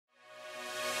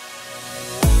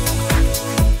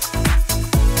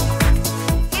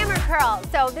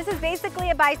basically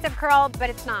a bicep curl, but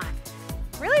it's not.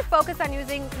 Really focus on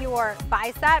using your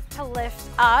bicep to lift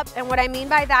up. And what I mean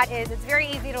by that is it's very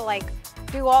easy to like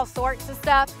do all sorts of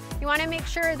stuff. You wanna make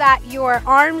sure that your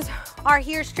arms are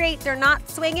here straight, they're not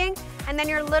swinging, and then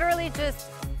you're literally just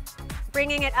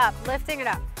bringing it up, lifting it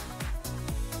up.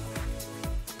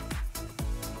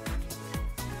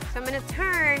 So I'm gonna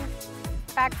turn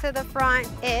back to the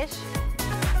front-ish.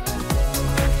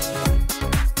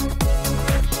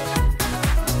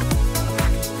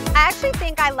 I actually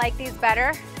think I like these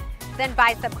better than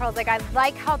bicep curls. Like I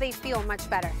like how they feel much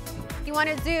better. You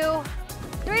wanna do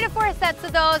 3 to 4 sets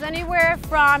of those, anywhere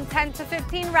from 10 to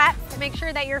 15 reps. Make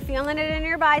sure that you're feeling it in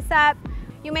your bicep.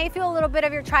 You may feel a little bit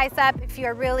of your tricep if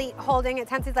you're really holding it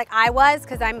tenses like I was,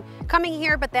 because I'm coming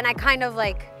here, but then I kind of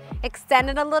like extend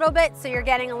it a little bit, so you're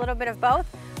getting a little bit of both.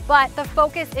 But the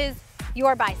focus is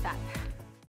your bicep.